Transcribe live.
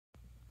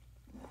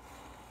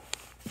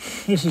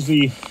This is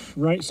the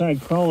right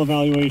side crawl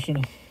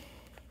evaluation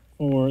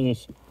for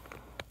this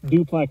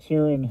duplex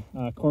here in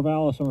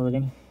Corvallis,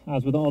 Oregon.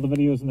 As with all the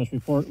videos in this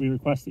report, we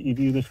request that you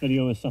view this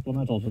video as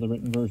supplemental to the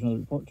written version of the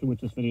report to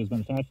which this video has been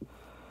attached.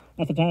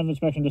 At the time of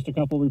inspection, just a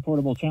couple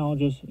reportable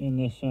challenges in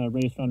this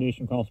raised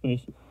foundation crawl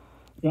space.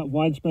 We've got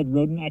widespread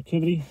rodent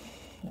activity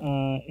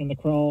in the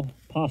crawl,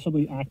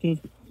 possibly active,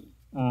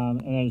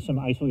 and then some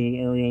isolated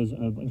areas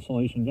of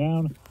insulation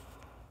down,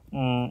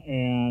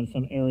 and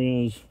some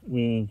areas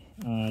with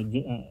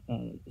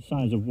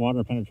signs of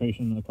water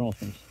penetration in the crawl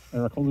space.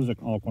 Eric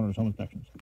Holuzik, All Corners Home Inspections.